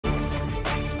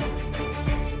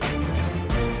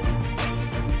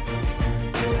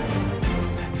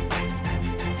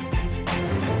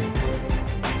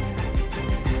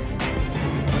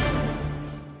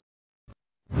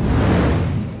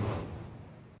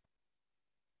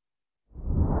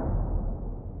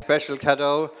Special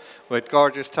Cadeau, with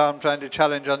Gorgeous Tom trying to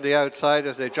challenge on the outside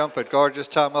as they jump with Gorgeous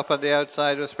Tom up on the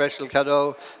outside with Special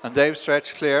Cadeau, and they've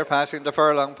stretched clear, passing the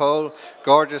furlong pole.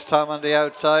 Gorgeous Tom on the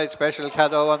outside, Special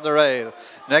Cadeau on the rail.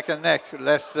 Neck and neck,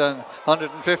 less than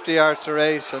 150 yards to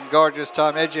race, and Gorgeous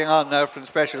Tom edging on now from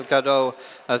Special Cadeau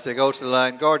as they go to the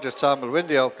line. Gorgeous Tom will win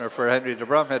the opener for Henry de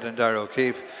Bromhead and Darragh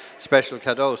O'Keefe. Special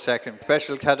Cadeau second.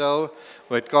 Special Cadeau,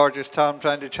 with Gorgeous Tom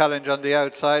trying to challenge on the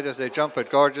outside as they jump with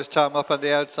Gorgeous Tom up on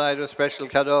the outside with Special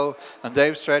Cadeau, and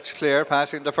they've stretched clear,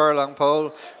 passing the furlong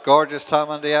pole. Gorgeous Tom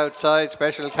on the outside,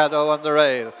 Special Cadeau on the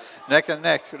rail. Neck and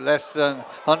neck, less than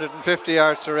 150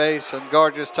 yards to race, and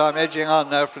Gorgeous Tom edging on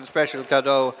now from Special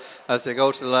Cadeau as they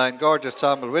go to the line. Gorgeous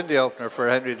Tom will win the opener for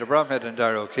Henry de Bromhead and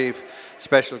Darragh O'Keefe.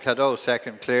 Special Cadeau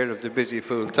second, cleared of the Busy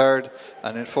Fool third,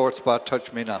 and in fourth spot,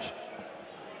 Touch Me Not.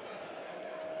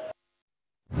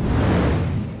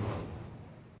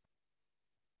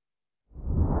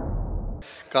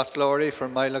 Got Glory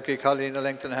from My Lucky Colleen, a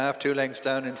length and a half, 2 lengths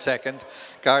down in second.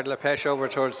 Guard La Pêche over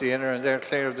towards the inner, and they're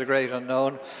clear of the Great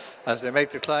Unknown as they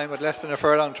make the climb with less than a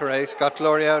furlong to race. Got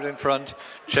Glory out in front,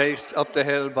 chased up the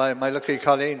hill by My Lucky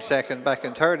Colleen second. Back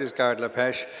in third is Guard La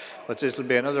Pêche, but this will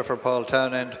be another for Paul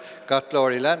Townend. Got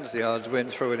Glory lands the odds,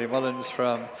 wins for Willie Mullins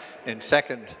from in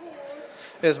second.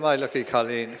 Is My Lucky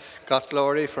Colleen. Got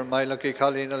Glory from My Lucky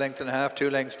Colleen, a length and a half,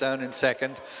 2 lengths down in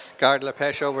second. Guard La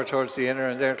Pêche over towards the inner,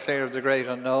 and they're clear of the Great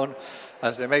Unknown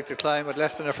as they make the climb with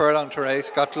less than a furlong to race.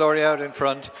 Got Glory out in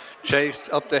front,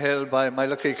 chased up the hill by My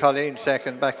Lucky Colleen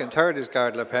second. Back in third is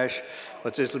Guard La Pêche,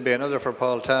 but this will be another for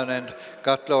Paul Townend.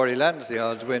 Got Glory lands the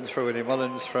odds, wins for Willie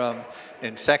Mullins from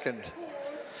in second.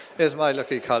 Is My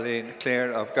Lucky Colleen,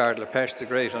 clear of Guard La Pêche, the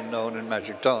Great Unknown in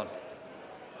Magic Dawn.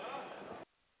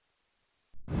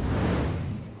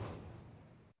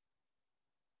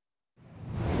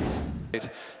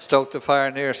 Stoke the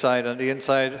Fire near side, on the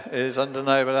inside is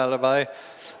Undeniable Alibi.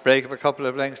 Break of a couple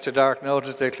of lengths to Dark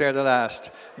Notice, they clear the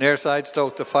last. Near side,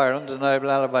 Stoke the Fire,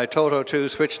 Undeniable Alibi. Toto 2,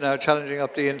 switch now, challenging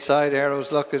up the inside.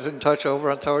 Arrow's Luck is in touch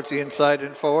over and towards the inside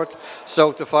in fourth.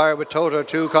 Stoke the Fire with Toto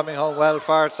 2 coming home well,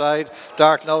 far side.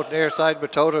 Dark Note near side,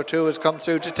 but Toto 2 has come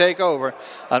through to take over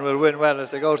and will win well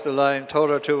as they go to the line.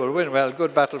 Toto 2 will win well,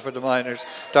 good battle for the Miners.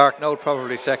 Dark Note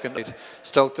probably second.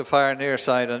 Stoke the Fire near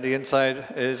side, on the inside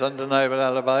is Undeniable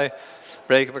Alibi.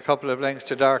 Break of a couple of lengths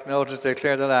to Dark Notice, they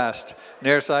clear the last.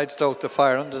 Near side, Stoke the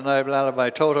Fire, Undeniable Alibi.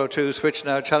 Toto 2, switch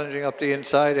now, challenging up the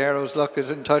inside. Arrow's Luck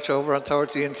is in touch over and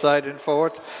towards the inside in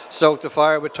fourth. Stoke the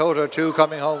Fire with Toto 2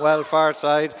 coming home well, far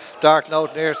side. Dark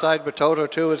Note near side, but Toto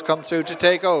 2 has come through to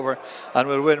take over and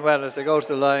will win well as they go to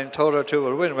the line. Toto 2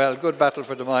 will win well, good battle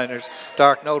for the Miners.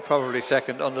 Dark Note probably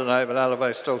second, Undeniable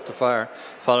Alibi, Stoke the Fire,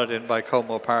 followed in by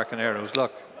Como Park and Arrow's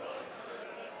Luck.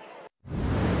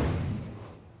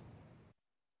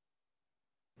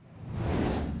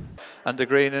 And the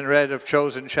green and red of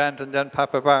Chosen Chant and then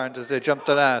Papa Barnes as they jump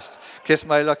the last. Kiss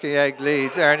My Lucky Egg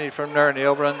leads. Ernie from Nerney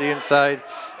over on the inside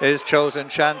is Chosen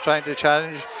Chant trying to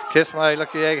challenge. Kiss My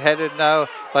Lucky Egg headed now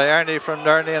by Ernie from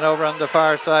Nerney, and over on the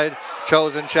far side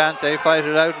Chosen Chant, they fight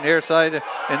it out. Near side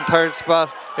in third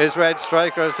spot is Red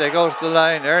Striker as they go to the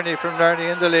line. Ernie from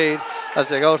Nerney in the lead as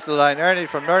they go to the line. Ernie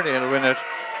from Nerney will win it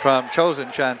from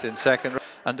Chosen Chant in second.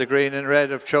 And the green and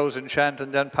red of Chosen Chant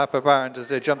and then Papa Barnes as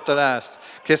they jump the last.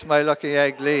 Kiss My Lucky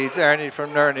Egg leads. Ernie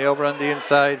from Nerney over on the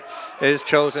inside is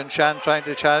Chosen Chant trying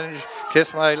to challenge.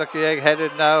 Kiss My Lucky Egg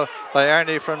headed now by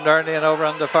Ernie from Nerney, and over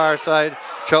on the far side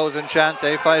Chosen Chant,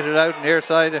 they fight it out. Near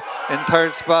side in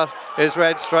third spot is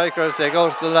Red Striker as they go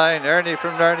to the line. Ernie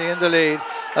from Nerney in the lead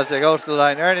as they go to the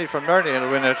line. Ernie from Nerney will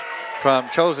win it from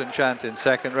Chosen Chant in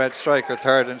second. Red Striker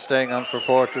third, and staying on for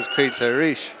fourth was Creed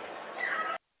Riche.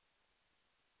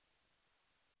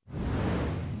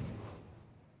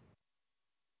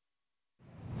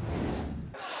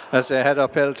 As they head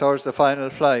uphill towards the final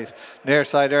flight. Near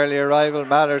side early arrival,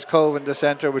 Maller's Cove in the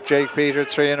centre with Jake Peter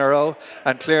 3 in a row,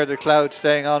 and Clear the Clouds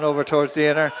staying on over towards the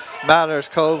inner. Maller's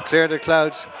Cove, Clear the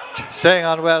Clouds staying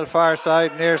on well, far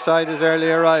side. Near side is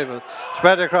early arrival.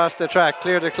 Spread across the track,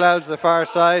 Clear the Clouds the far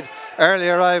side. Early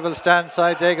arrival stand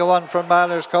side, they go on from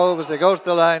Maller's Cove as they go to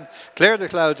the line. Clear the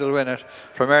Clouds will win it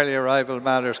from early arrival,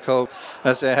 Maller's Cove,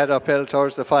 as they head uphill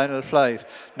towards the final flight.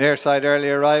 Near side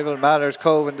early arrival, Maller's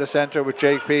Cove in the centre with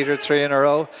Jake Peter 3 in a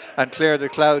row, and Clear the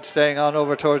Clouds staying on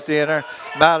over towards the inner.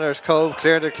 Maller's Cove,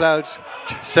 Clear the Clouds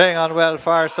staying on well,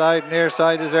 far side. Near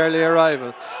side is early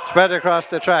arrival. Spread across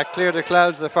the track, Clear the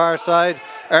Clouds the far side.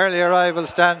 Early arrival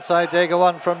stand side, they go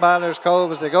on from Maller's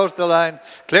Cove as they go to the line.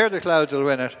 Clear the Clouds will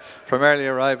win it from early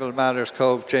arrival, Maller's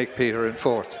Cove, Jake Peter in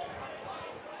fourth.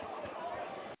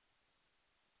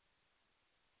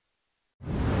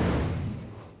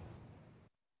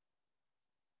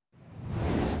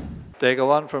 They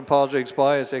go on from Padraig's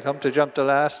Boy as they come to jump the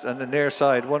last, and the near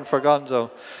side, one for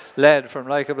Gonzo, led from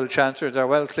Likeable Chancer. They're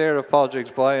well clear of Padraig's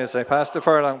Boy as they pass the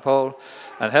furlong pole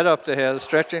and head up the hill,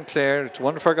 stretching clear. It's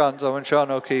one for Gonzo and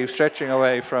Sean O'Keefe stretching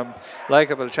away from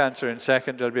Likeable Chancer in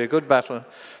second. There'll be a good battle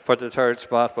for the third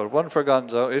spot, but one for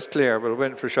Gonzo is clear, will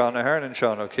win for Sean Ahern, and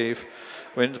Sean O'Keefe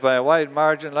wins by a wide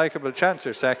margin. Likeable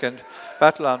Chancer second.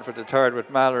 Battle on for the third with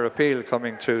Malheur Appeal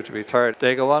coming through to be third.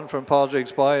 They go on from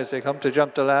Padraig's Boy as they come to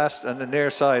jump the last, and the near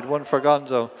side, one for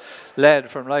Gonzo, led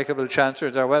from Likeable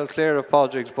Chancer. They're well clear of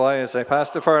Padraig's Boy as they pass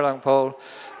the furlong pole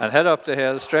and head up the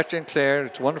hill, stretching clear.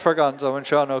 It's one for Gonzo and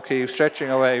Sean O'Keefe stretching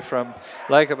away from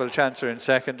Likeable Chancer in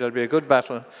second. There'll be a good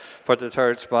battle for the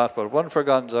third spot, but one for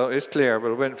Gonzo is clear,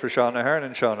 will win for Sean Ahern,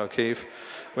 and Sean O'Keefe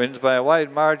wins by a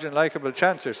wide margin. Likeable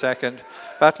Chancer second.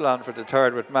 Battle on for the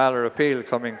third with Malheur Appeal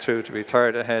coming through to be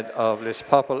third ahead of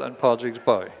Lispopple and Padraig's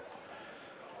Boy.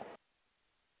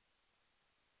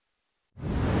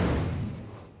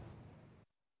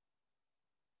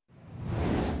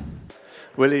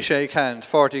 Willie Shake Hands,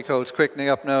 40 coats, quickening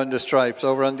up now in the stripes.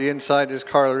 Over on the inside is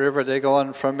Coral River. They go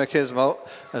on from Machismo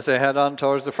as they head on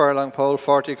towards the furlong pole.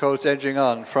 40 coats edging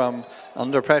on from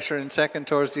under pressure in second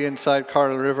towards the inside,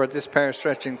 Coral River. This pair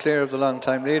stretching clear of the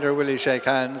long-time leader, Willie Shake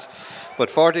Hands. But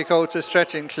 40 coats is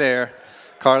stretching clear.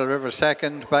 Coral River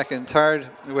second, back in third.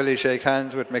 Willie Shake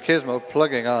Hands with Machismo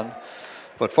plugging on.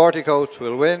 But 40 coats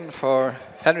will win for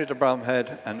Henry de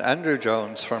Bromhead and Andrew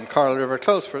Jones from Coral River,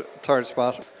 close for third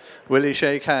spot. Willie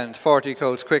Shake Hands, 40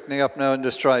 coats, quickening up now in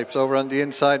the stripes. Over on the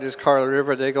inside is Coral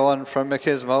River. They go on from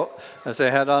Machismo as they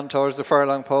head on towards the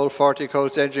furlong pole. 40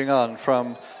 coats edging on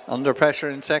from under pressure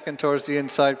in second towards the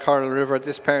inside, Coral River.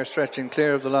 This pair stretching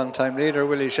clear of the long-time leader,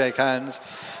 Willie Shake Hands.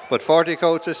 But 40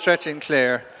 coats is stretching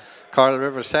clear. Coral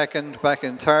River second, back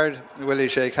in third. Willie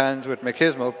Shake Hands with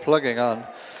Machismo plugging on.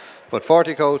 But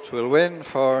 40 coats will win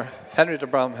for Henry de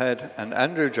Bromhead and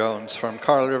Andrew Jones from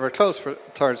Coral River, close for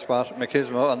third spot.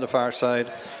 Machismo on the far side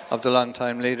of the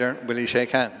long-time leader, Willie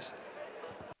Shake Hands.